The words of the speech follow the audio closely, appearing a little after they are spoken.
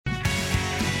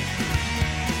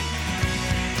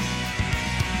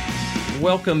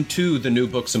Welcome to the New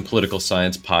Books in Political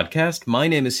Science podcast. My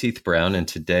name is Heath Brown, and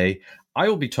today I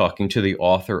will be talking to the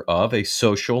author of A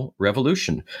Social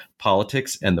Revolution,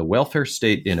 Politics and the Welfare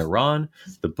State in Iran.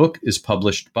 The book is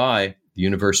published by the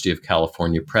University of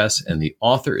California Press, and the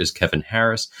author is Kevin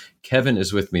Harris. Kevin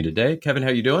is with me today. Kevin, how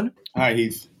are you doing? Hi,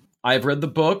 Heath. I've read the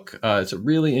book. It's a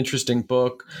really interesting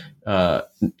book. A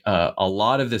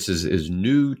lot of this is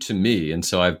new to me, and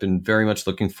so I've been very much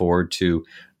looking forward to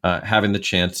having the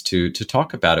chance to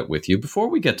talk about it with you. Before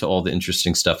we get to all the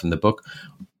interesting stuff in the book,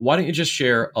 why don't you just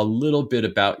share a little bit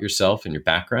about yourself and your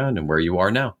background and where you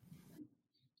are now?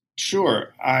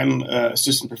 Sure. I'm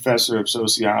assistant professor of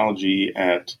sociology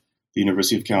at the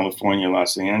University of California,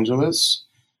 Los Angeles.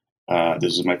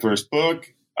 This is my first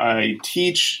book. I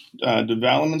teach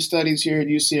development studies here at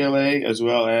UCLA, as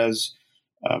well as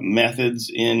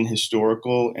methods in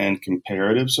historical and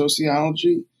comparative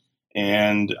sociology.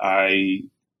 And I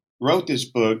wrote this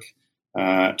book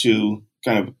to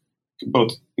kind of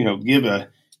both, give a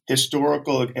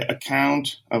historical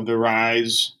account of the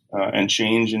rise and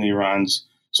change in Iran's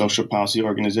social policy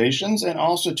organizations, and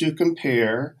also to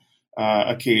compare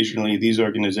occasionally these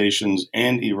organizations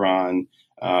and Iran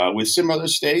with similar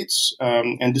states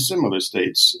and dissimilar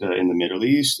states in the Middle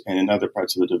East and in other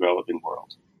parts of the developing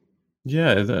world.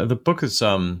 Yeah, the book is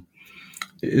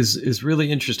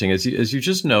really interesting. As you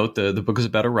just note, the book is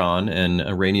about Iran, and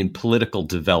Iranian political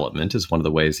development is one of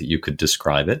the ways that you could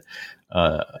describe it.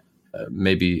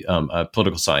 Maybe a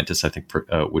political scientist, I think,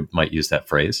 might use that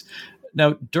phrase.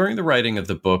 Now, during the writing of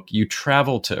the book, you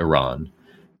traveled to Iran.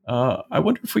 I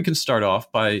wonder if we can start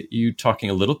off by you talking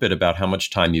a little bit about how much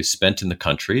time you spent in the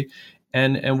country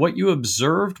and what you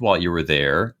observed while you were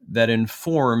there that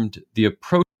informed the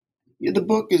approach. Yeah, the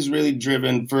book is really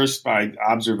driven first by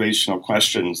observational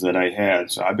questions that I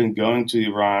had. So I've been going to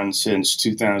Iran since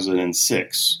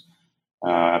 2006.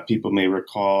 People may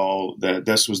recall that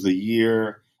this was the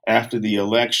year after the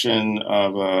election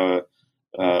of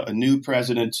a new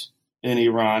president in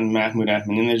Iran, Mahmoud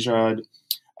Ahmadinejad.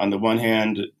 On the one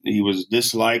hand, he was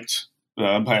disliked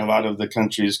by a lot of the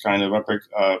country's kind of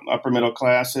upper middle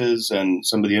classes and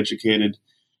some of the educated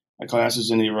classes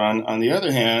in Iran. On the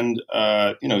other hand,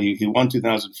 he won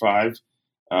 2005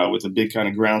 with a big kind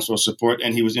of groundswell support,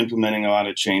 and he was implementing a lot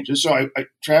of changes. So I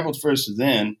traveled first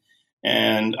then,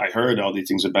 and I heard all these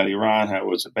things about Iran, how it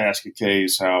was a basket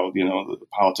case, how the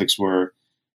politics were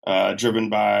driven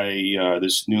by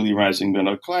this newly rising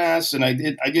middle class, and I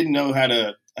didn't know how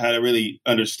to really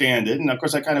understand it. And of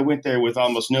course, I kind of went there with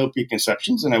almost no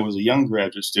preconceptions, and I was a young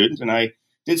graduate student, and I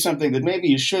did something that maybe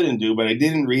you shouldn't do, but I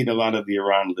didn't read a lot of the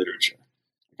Iran literature.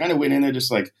 I kind of went in there just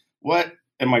like, what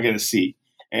am I going to see?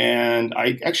 And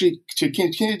I actually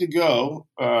continue to go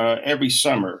every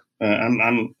summer.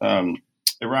 I'm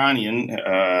Iranian,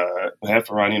 half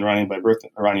Iranian by birth,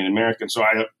 Iranian American, so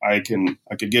I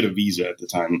could get a visa at the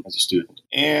time as a student.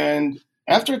 And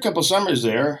after a couple summers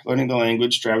there, learning the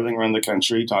language, traveling around the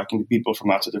country, talking to people from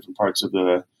lots of different parts of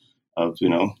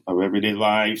everyday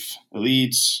life,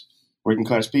 elites, working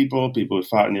class people who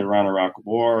fought in the Iran-Iraq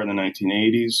War in the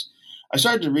 1980s, I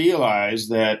started to realize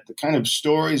that the kind of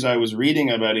stories I was reading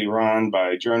about Iran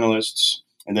by journalists,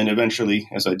 and then eventually,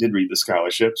 as I did read the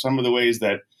scholarship, some of the ways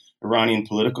that Iranian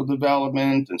political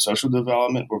development and social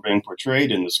development were being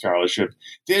portrayed in the scholarship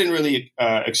didn't really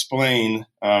explain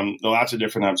the lots of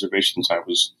different observations I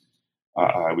was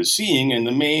seeing. And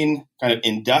the main kind of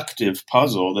inductive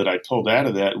puzzle that I pulled out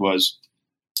of that was,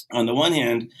 on the one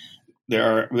hand,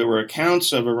 there were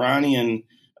accounts of Iranian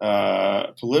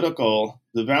political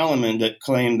development that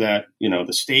claimed that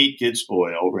the state gets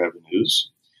oil revenues,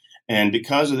 and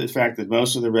because of the fact that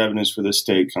most of the revenues for the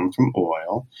state come from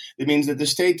oil, it means that the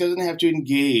state doesn't have to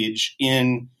engage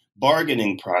in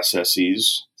bargaining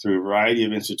processes through a variety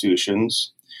of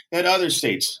institutions that other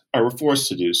states are forced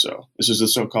to do so. This is the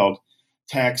so-called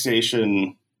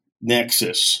taxation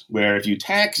nexus, where if you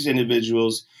tax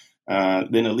individuals,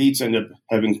 then elites end up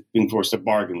being forced to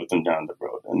bargain with them down the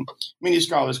road. And many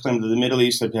scholars claim that the Middle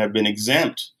East have been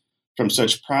exempt from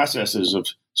such processes of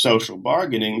social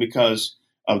bargaining because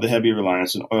of the heavy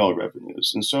reliance on oil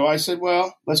revenues. And so I said,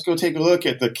 well, let's go take a look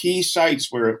at the key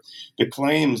sites where the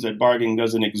claims that bargaining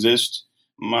doesn't exist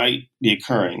might be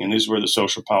occurring. And these were the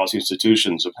social policy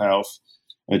institutions of health,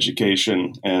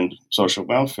 education, and social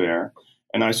welfare.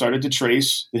 And I started to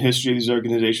trace the history of these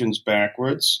organizations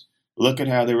backwards, look at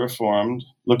how they were formed,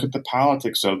 look at the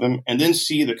politics of them, and then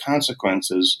see the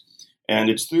consequences. And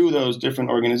it's through those different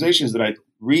organizations that I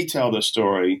retell the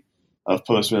story of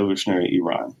post-revolutionary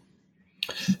Iran.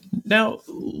 Now,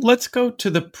 let's go to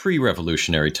the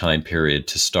pre-revolutionary time period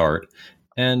to start.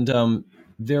 And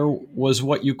there was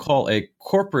what you call a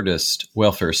corporatist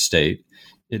welfare state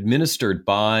administered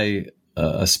by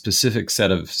a specific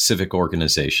set of civic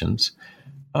organizations.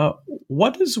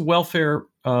 What does welfare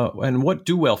and what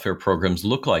do welfare programs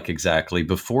look like exactly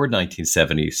before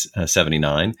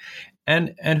 1979?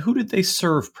 And who did they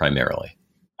serve primarily?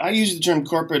 I use the term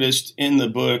corporatist in the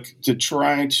book to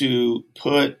try to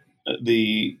put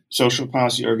the social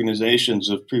policy organizations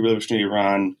of pre-revolutionary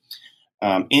Iran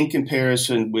in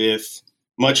comparison with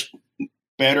much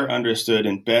better understood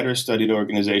and better studied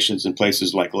organizations in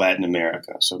places like Latin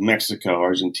America. So Mexico,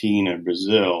 Argentina,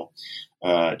 Brazil,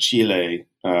 Chile,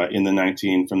 from the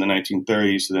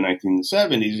 1930s to the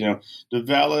 1970s,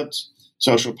 developed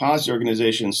social policy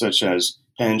organizations such as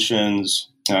pensions,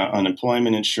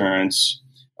 unemployment insurance,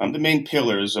 the main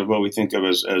pillars of what we think of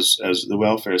as the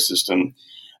welfare system.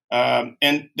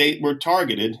 And they were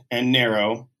targeted and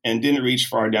narrow and didn't reach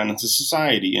far down into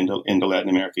society into Latin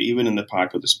America, even in the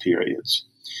populist periods.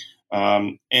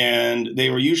 And they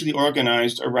were usually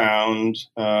organized around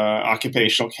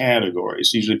occupational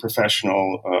categories, usually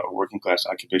professional working class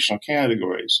occupational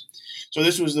categories. So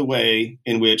this was the way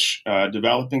in which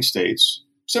developing states,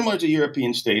 similar to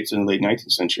European states in the late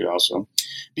 19th century also,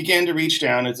 began to reach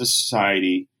down into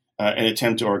society and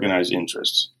attempt to organize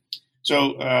interests.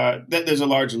 So there's a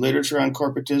large literature on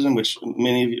corporatism, which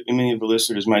many of the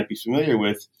listeners might be familiar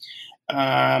with.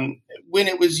 When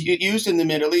it was used in the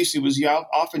Middle East, it was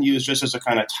often used just as a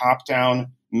kind of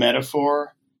top-down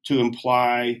metaphor to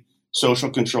imply social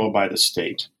control by the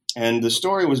state. And the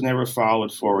story was never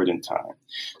followed forward in time.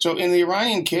 So in the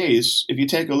Iranian case, if you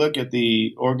take a look at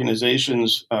the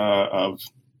organizations of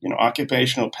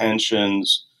occupational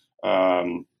pensions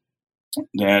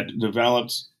that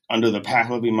developed under the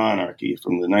Pahlavi monarchy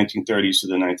from the 1930s to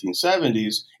the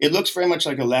 1970s, it looks very much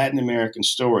like a Latin American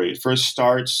story. It first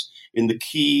starts in the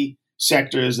key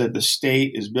sectors that the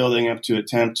state is building up to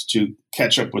attempt to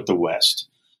catch up with the West.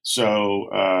 So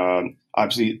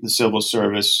obviously the civil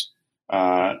service,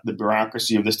 the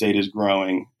bureaucracy of the state is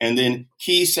growing. And then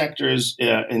key sectors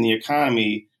in the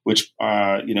economy, which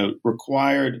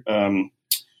required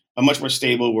a much more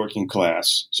stable working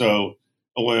class. So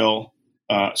oil,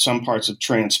 some parts of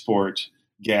transport,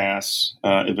 gas,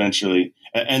 eventually.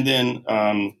 And then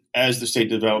as the state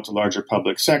developed a larger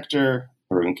public sector,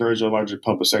 or encouraged a larger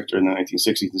public sector in the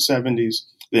 1960s and 70s,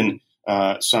 then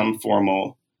some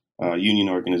formal union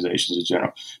organizations in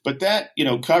general. But that,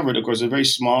 covered, of course, a very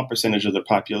small percentage of the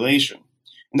population.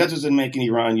 And that doesn't make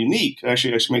Iran unique.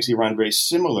 Actually makes Iran very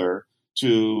similar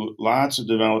to lots of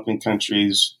developing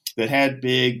countries that had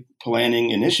big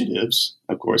planning initiatives,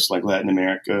 of course, like Latin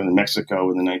America and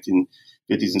Mexico in the 1950s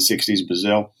and 60s,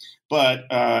 Brazil, but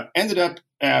ended up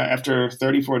after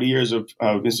 30, 40 years of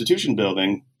institution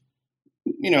building,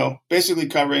 basically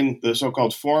covering the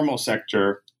so-called formal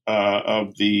sector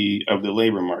of the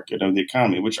labor market, of the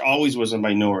economy, which always was a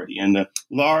minority. And the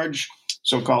large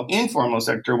so-called informal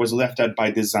sector was left out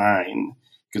by design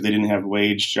because they didn't have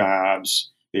wage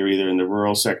jobs. They were either in the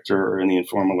rural sector or in the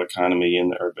informal economy in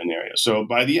the urban area. So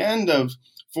by the end of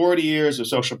 40 years of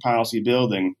social policy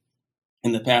building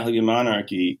in the Pahlavi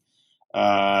monarchy,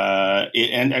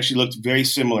 it actually looked very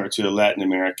similar to Latin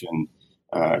American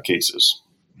cases.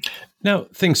 Now,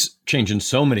 things change in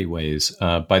so many ways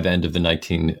by the end of the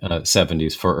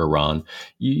 1970s for Iran.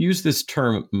 You use this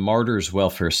term martyr's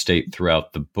welfare state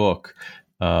throughout the book.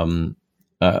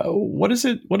 What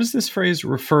does this phrase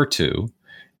refer to?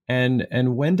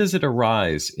 And when does it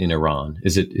arise in Iran?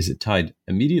 Is it tied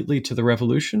immediately to the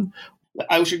revolution?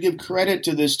 I should give credit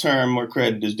to this term where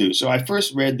credit is due. So I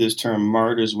first read this term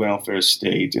martyr's welfare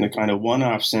state in a kind of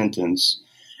one-off sentence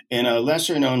in a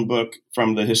lesser-known book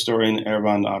from the historian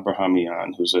Ervan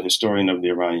Abrahamian, who's a historian of the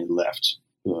Iranian left,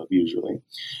 usually.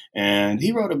 And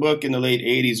he wrote a book in the late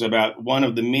 80s about one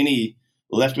of the many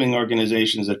left-wing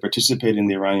organizations that participated in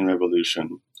the Iranian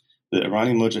Revolution, the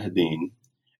Iranian Mujahideen.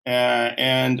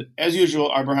 And as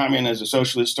usual, Abrahamian, as a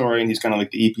social historian, he's kind of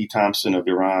like the E.P. Thompson of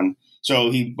Iran.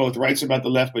 So he both writes about the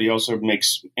left, but he also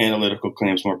makes analytical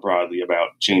claims more broadly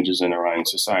about changes in Iranian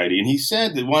society. And he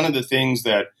said that one of the things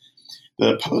that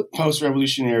the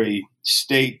post-revolutionary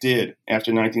state did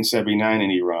after 1979 in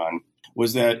Iran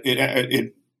was that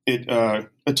it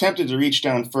attempted to reach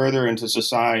down further into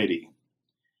society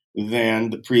than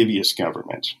the previous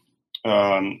government.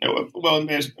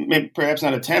 Perhaps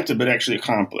not attempted, but actually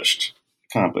accomplished.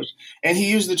 And he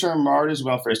used the term martyr's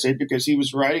welfare state because he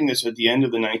was writing this at the end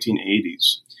of the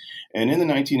 1980s. And in the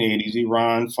 1980s,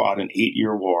 Iran fought an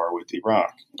 8-year war with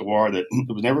Iraq, a war that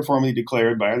was never formally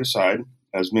declared by either side,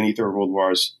 as many Third World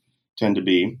Wars tend to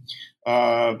be.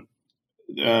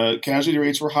 casualty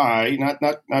rates were high,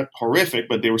 not horrific,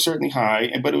 but they were certainly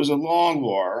high. But it was a long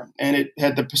war, and it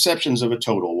had the perceptions of a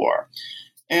total war.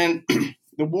 And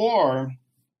the war,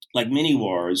 like many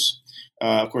wars,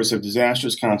 of course, have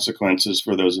disastrous consequences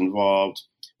for those involved,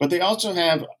 but they also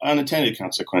have unintended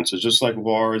consequences, just like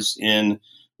wars in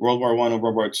World War I and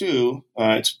World War II.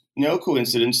 It's no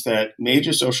coincidence that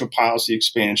major social policy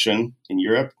expansion in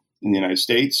Europe, in the United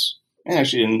States, and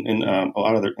actually in a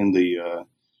lot of the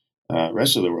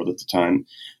rest of the world at the time,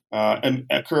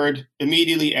 occurred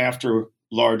immediately after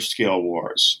large-scale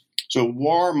wars. So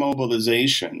war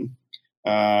mobilization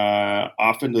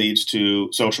often leads to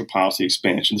social policy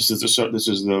expansion. This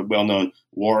is the well-known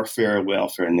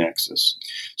warfare-welfare nexus.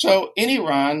 So in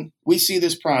Iran, we see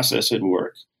this process at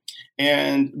work.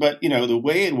 But the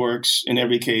way it works in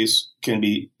every case can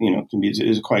be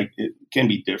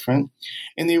different.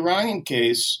 In the Iranian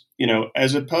case,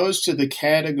 as opposed to the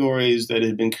categories that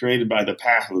had been created by the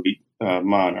Pahlavi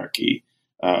monarchy,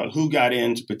 who got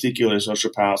into particular social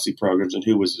policy programs and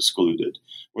who was excluded,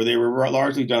 where they were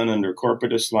largely done under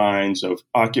corporatist lines of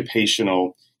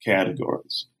occupational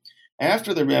categories.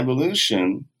 After the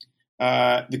revolution,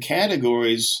 the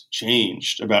categories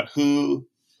changed about who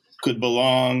could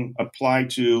belong, apply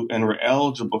to, and were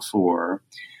eligible for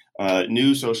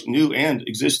new and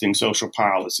existing social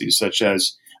policies, such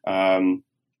as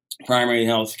primary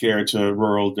health care to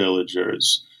rural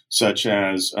villagers, such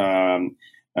as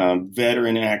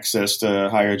veteran access to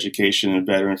higher education and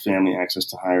veteran family access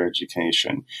to higher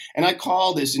education. And I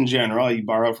call this in general, I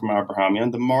borrow from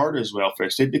Abrahamian, the martyr's welfare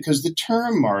state, because the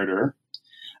term martyr,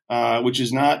 which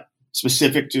is not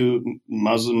specific to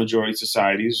Muslim majority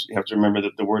societies. You have to remember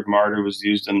that the word martyr was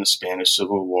used in the Spanish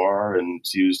Civil War and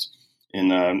it's used in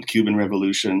the Cuban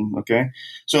Revolution. Okay,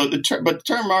 so the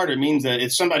term martyr means that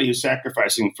it's somebody who's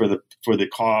sacrificing for the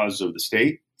cause of the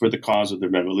state, for the cause of the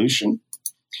revolution.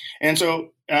 And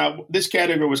so this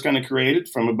category was kind of created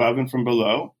from above and from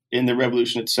below in the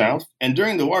revolution itself, and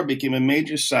during the war became a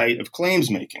major site of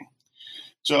claims making.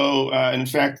 So in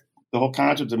fact, the whole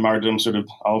concept of martyrdom sort of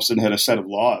all of a sudden had a set of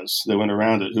laws that went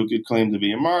around it, who could claim to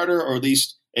be a martyr, or at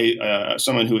least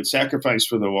someone who had sacrificed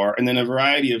for the war. And then a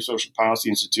variety of social policy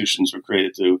institutions were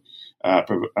created to,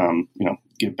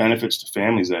 give benefits to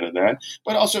families out of that.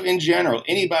 But also in general,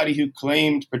 anybody who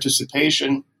claimed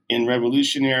participation in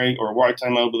revolutionary or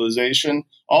wartime mobilization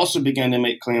also began to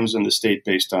make claims on the state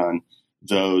based on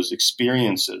those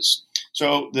experiences.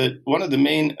 So one of the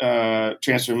main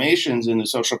transformations in the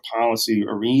social policy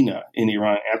arena in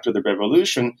Iran after the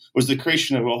revolution was the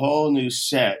creation of a whole new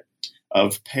set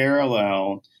of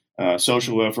parallel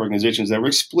social welfare organizations that were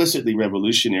explicitly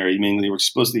revolutionary, meaning they were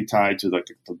explicitly tied to the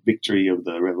victory of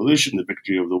the revolution, the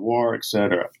victory of the war,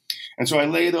 etc. And so I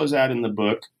lay those out in the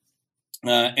book,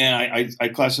 and I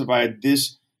classified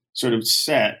this sort of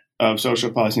set of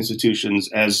social policy institutions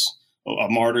as a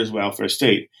martyr's welfare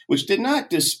state, which did not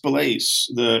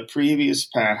displace the previous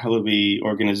Pahlavi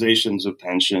organizations of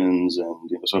pensions and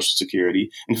Social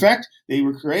Security. In fact, they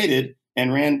were created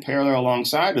and ran parallel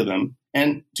alongside of them.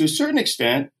 And to a certain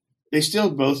extent, they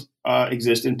still both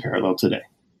exist in parallel today.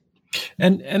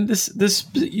 And this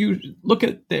you look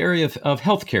at the area of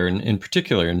healthcare in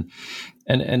particular,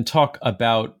 and talk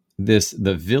about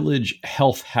the village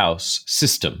health house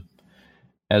system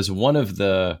as one of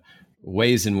the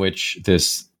ways in which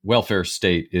this welfare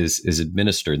state is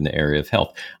administered in the area of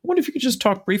health. I wonder if you could just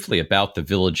talk briefly about the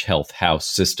village health house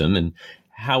system and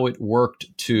how it worked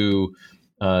to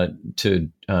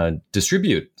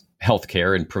distribute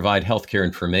healthcare and provide healthcare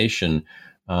information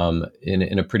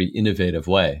in a pretty innovative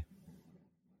way.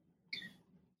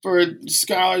 For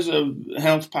scholars of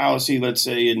health policy, let's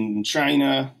say in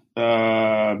China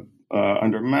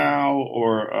under Mao,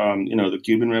 or the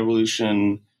Cuban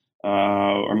Revolution,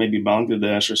 or maybe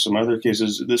Bangladesh or some other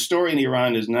cases, the story in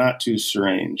Iran is not too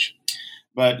strange.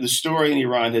 But the story in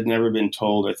Iran had never been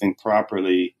told, I think,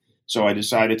 properly. So I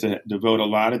decided to devote a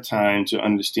lot of time to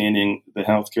understanding the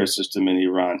healthcare system in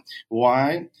Iran.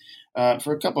 Why?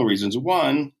 For a couple of reasons.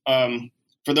 One,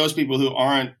 for those people who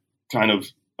aren't kind of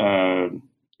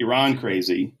Iran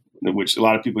crazy, which a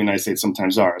lot of people in the United States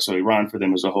sometimes are. So Iran for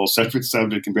them is a whole separate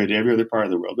subject compared to every other part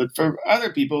of the world. But for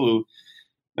other people who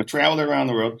have traveled around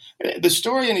the world, the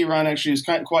story in Iran actually is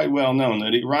quite well known.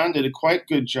 That Iran did a quite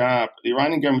good job. The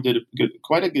Iranian government did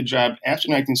quite a good job after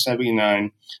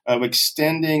 1979 of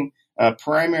extending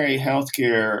primary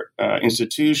healthcare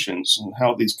institutions,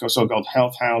 these so-called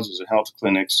health houses or health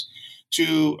clinics,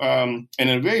 to and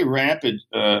a very rapid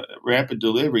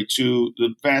delivery to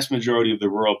the vast majority of the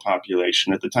rural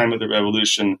population. At the time of the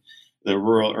revolution, the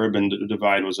rural-urban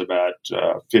divide was about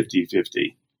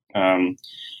 50-50.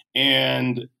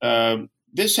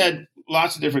 this had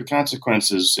lots of different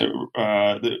consequences.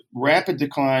 The rapid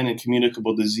decline in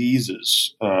communicable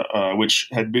diseases, which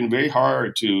had been very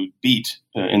hard to beat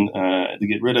to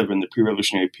get rid of in the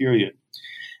pre-revolutionary period.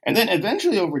 And then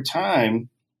eventually over time,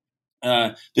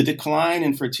 the decline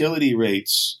in fertility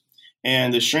rates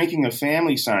and the shrinking of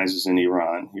family sizes in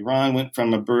Iran. Iran went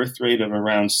from a birth rate of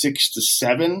around 6 to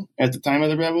 7 at the time of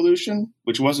the revolution,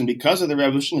 which wasn't because of the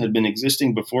revolution, had been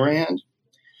existing beforehand.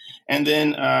 And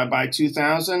then by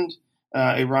 2000,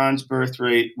 Iran's birth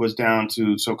rate was down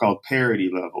to so-called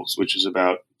parity levels, which is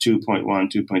about 2.1,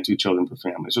 2.2 children per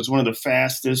family. So it's one of the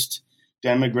fastest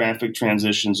demographic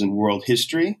transitions in world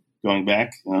history, going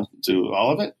back to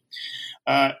all of it.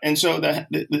 And so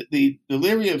the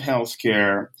delivery of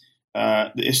healthcare,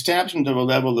 the establishment of a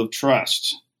level of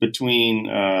trust between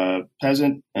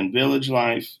peasant and village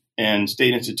life and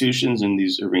state institutions in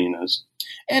these arenas,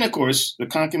 and of course the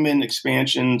concomitant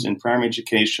expansions in primary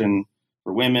education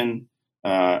for women,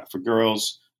 for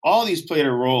girls, all these played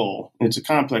a role. It's a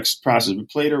complex process, but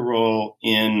played a role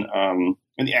in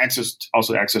the access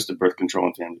to birth control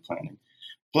and family planning.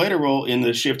 Played a role in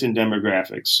the shift in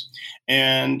demographics.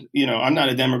 And, I'm not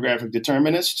a demographic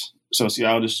determinist.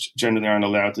 Sociologists generally aren't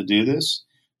allowed to do this.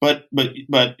 But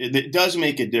it does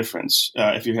make a difference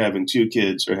if you're having 2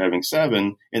 kids or having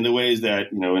 7 in the ways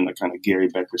that, in the kind of Gary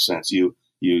Becker sense, you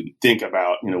think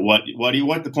about, what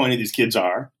the point of these kids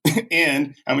are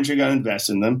and how much you're going to invest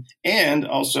in them. And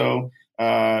also,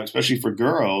 especially for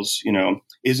girls,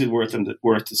 is it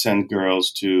worth to send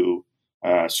girls to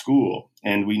school?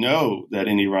 And we know that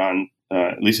in Iran,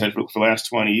 at least for the last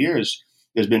 20 years,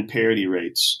 there's been parity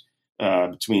rates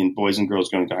between boys and girls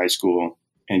going to high school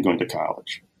and going to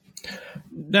college.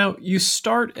 Now, you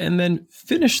start and then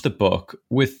finish the book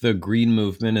with the Green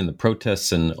Movement and the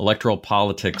protests and electoral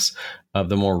politics of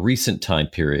the more recent time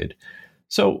period.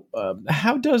 So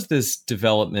how does this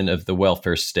development of the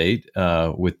welfare state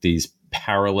with these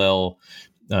parallel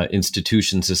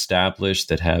institutions established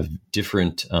that have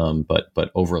different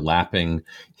but overlapping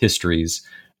histories,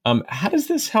 how does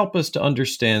this help us to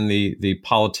understand the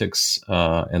politics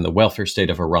and the welfare state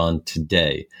of Iran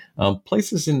today?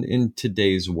 Places in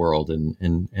today's world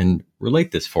and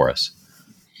relate this for us.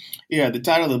 Yeah, the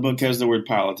title of the book has the word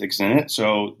politics in it.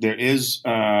 So there is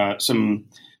some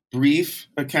brief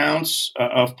accounts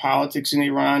of politics in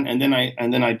Iran, and then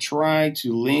I try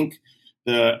to link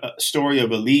the story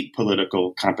of elite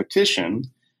political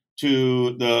competition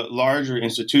to the larger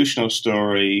institutional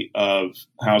story of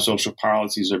how social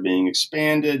policies are being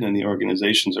expanded and the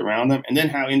organizations around them, and then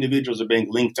how individuals are being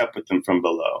linked up with them from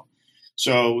below.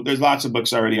 So there's lots of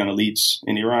books already on elites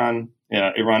in Iran.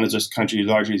 Iran is a country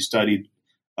largely studied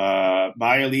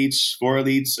by elites, for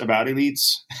elites, about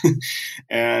elites,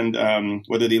 and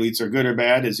whether the elites are good or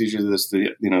bad is usually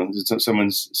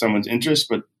someone's interest.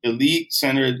 But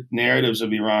elite-centered narratives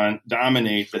of Iran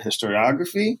dominate the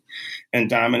historiography and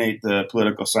dominate the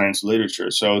political science literature.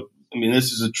 So,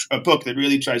 this is a book that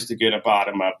really tries to get a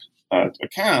bottom-up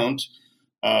account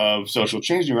of social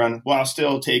change in Iran while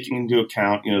still taking into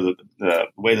account, the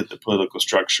way that the political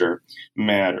structure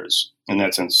matters. In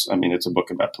that sense, it's a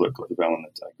book about political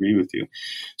development. I agree with you.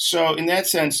 So in that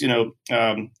sense,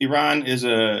 Iran is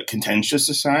a contentious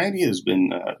society. There's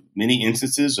been many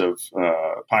instances of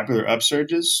popular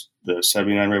upsurges. The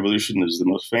 79 revolution is the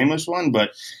most famous one,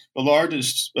 but the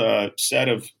largest set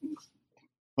of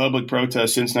public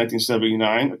protests since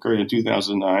 1979 occurred in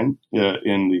 2009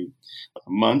 in the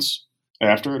months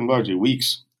after, and largely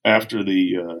weeks after,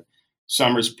 the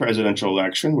summer's presidential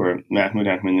election, where Mahmoud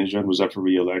Ahmadinejad was up for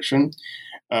re-election.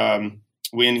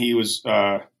 When his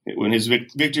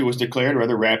victory was declared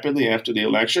rather rapidly after the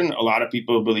election, a lot of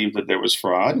people believed that there was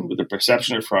fraud, but the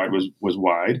perception of fraud was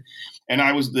wide. And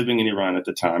I was living in Iran at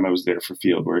the time. I was there for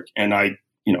field work, and I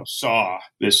saw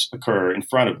this occur in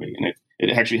front of me, and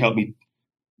it actually helped me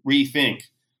rethink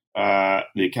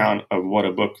the account of what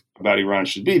a book about Iran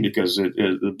should be, because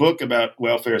the book about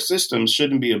welfare systems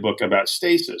shouldn't be a book about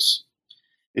stasis.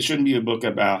 It shouldn't be a book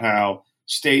about how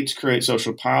states create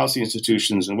social policy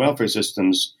institutions and welfare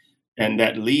systems, and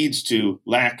that leads to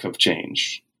lack of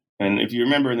change. And if you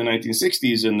remember in the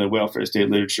 1960s in the welfare state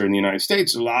literature in the United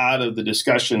States, a lot of the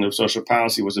discussion of social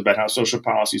policy was about how social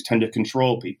policies tend to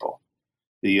control people.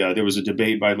 There was a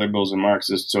debate by liberals and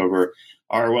Marxists over,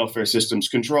 are welfare systems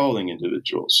controlling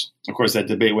individuals? Of course, that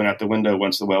debate went out the window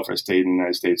once the welfare state in the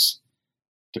United States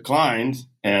declined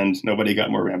and nobody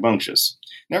got more rambunctious.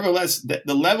 Nevertheless,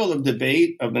 the level of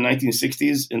debate of the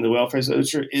 1960s in the welfare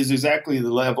literature is exactly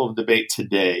the level of debate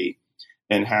today,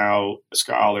 and how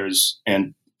scholars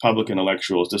and public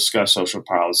intellectuals discuss social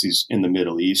policies in the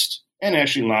Middle East and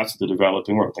actually in lots of the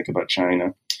developing world. Think about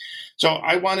China. So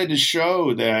I wanted to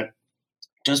show that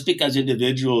just because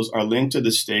individuals are linked to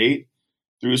the state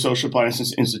through social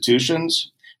policy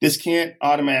institutions, this can't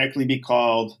automatically be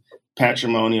called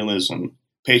patrimonialism,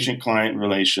 patient-client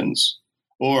relations,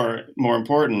 or more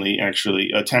importantly,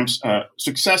 actually,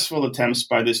 successful attempts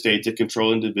by the state to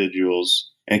control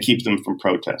individuals and keep them from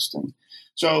protesting.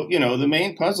 So, the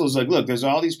main puzzle is like, look, there's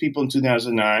all these people in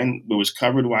 2009. It was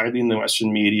covered widely in the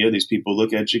Western media. These people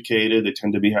look educated. They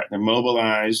tend to they're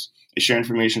mobilized. They share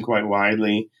information quite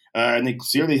widely. And they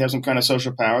clearly have some kind of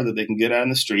social power that they can get out in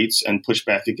the streets and push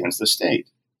back against the state.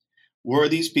 Were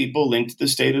these people linked to the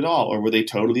state at all, or were they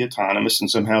totally autonomous and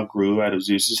somehow grew out of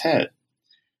Zeus's head?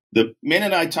 The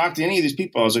minute I talked to any of these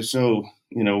people, I was like, so,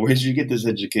 where did you get this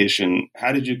education?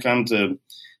 How did you come to,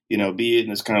 be in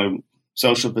this kind of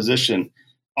social position?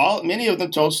 Many of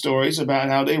them told stories about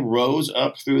how they rose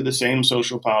up through the same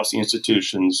social policy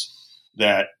institutions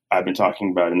that I've been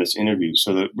talking about in this interview.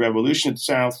 So the revolution at the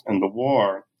South and the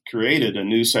war created a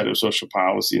new set of social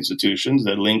policy institutions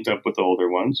that linked up with older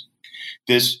ones.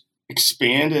 This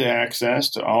expanded access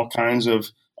to all kinds of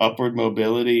upward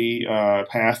mobility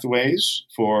pathways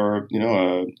for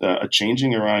a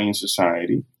changing Iranian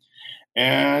society.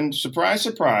 And surprise,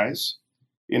 surprise,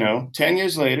 10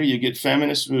 years later, you get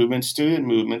feminist movements, student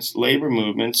movements, labor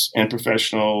movements, and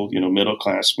professional,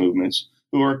 middle-class movements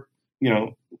who are,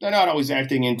 they're not always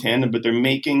acting in tandem, but they're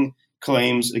making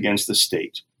claims against the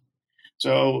state.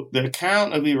 So the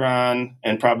account of Iran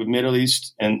and probably Middle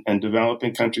East and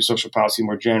developing country social policy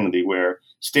more generally, where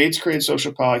states create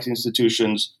social policy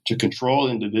institutions to control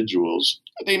individuals,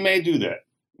 they may do that.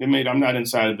 I'm not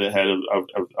inside of the head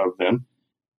of them.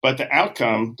 But the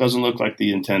outcome doesn't look like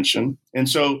the intention. And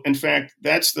so, in fact,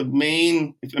 that's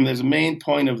there's a main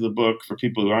point of the book for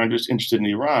people who aren't just interested in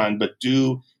Iran, but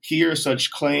do hear such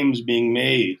claims being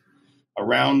made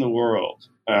around the world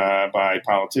by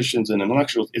politicians and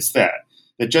intellectuals. It's that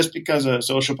just because a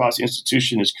social policy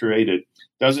institution is created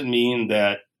doesn't mean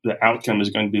that the outcome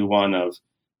is going to be one of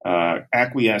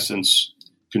acquiescence,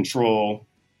 control,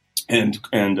 and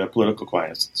political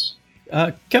quiescence.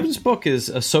 Kevin's book is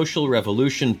A Social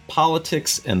Revolution,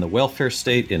 Politics and the Welfare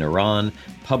State in Iran,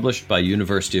 published by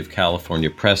University of California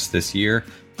Press this year.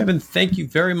 Kevin, thank you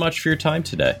very much for your time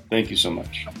today. Thank you so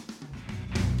much.